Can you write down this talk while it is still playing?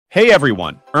Hey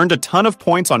everyone, earned a ton of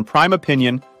points on Prime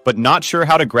Opinion, but not sure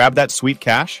how to grab that sweet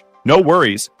cash? No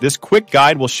worries, this quick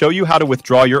guide will show you how to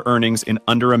withdraw your earnings in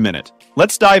under a minute.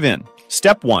 Let's dive in.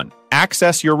 Step 1.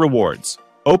 Access your rewards.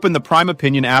 Open the Prime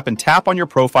Opinion app and tap on your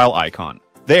profile icon.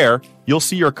 There, you'll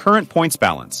see your current points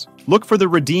balance. Look for the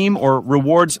Redeem or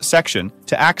Rewards section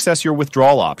to access your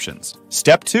withdrawal options.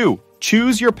 Step 2.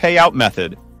 Choose your payout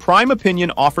method. Prime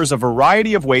Opinion offers a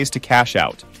variety of ways to cash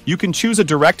out. You can choose a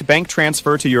direct bank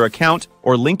transfer to your account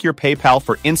or link your PayPal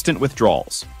for instant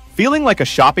withdrawals. Feeling like a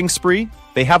shopping spree?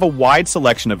 They have a wide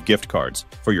selection of gift cards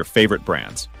for your favorite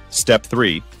brands. Step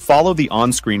 3. Follow the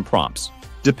on-screen prompts.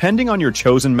 Depending on your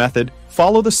chosen method,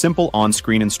 follow the simple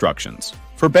on-screen instructions.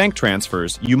 For bank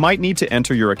transfers, you might need to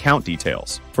enter your account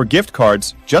details. For gift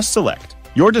cards, just select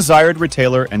your desired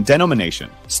retailer and denomination.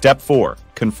 Step 4.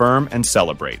 Confirm and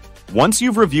celebrate. Once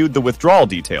you've reviewed the withdrawal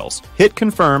details, hit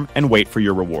confirm and wait for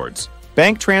your rewards.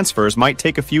 Bank transfers might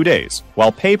take a few days,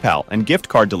 while PayPal and gift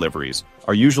card deliveries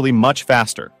are usually much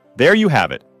faster. There you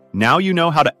have it. Now you know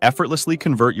how to effortlessly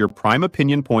convert your Prime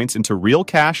Opinion points into real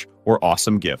cash or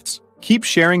awesome gifts. Keep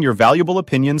sharing your valuable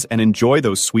opinions and enjoy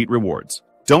those sweet rewards.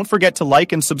 Don't forget to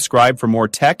like and subscribe for more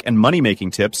tech and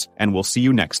money-making tips, and we'll see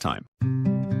you next time.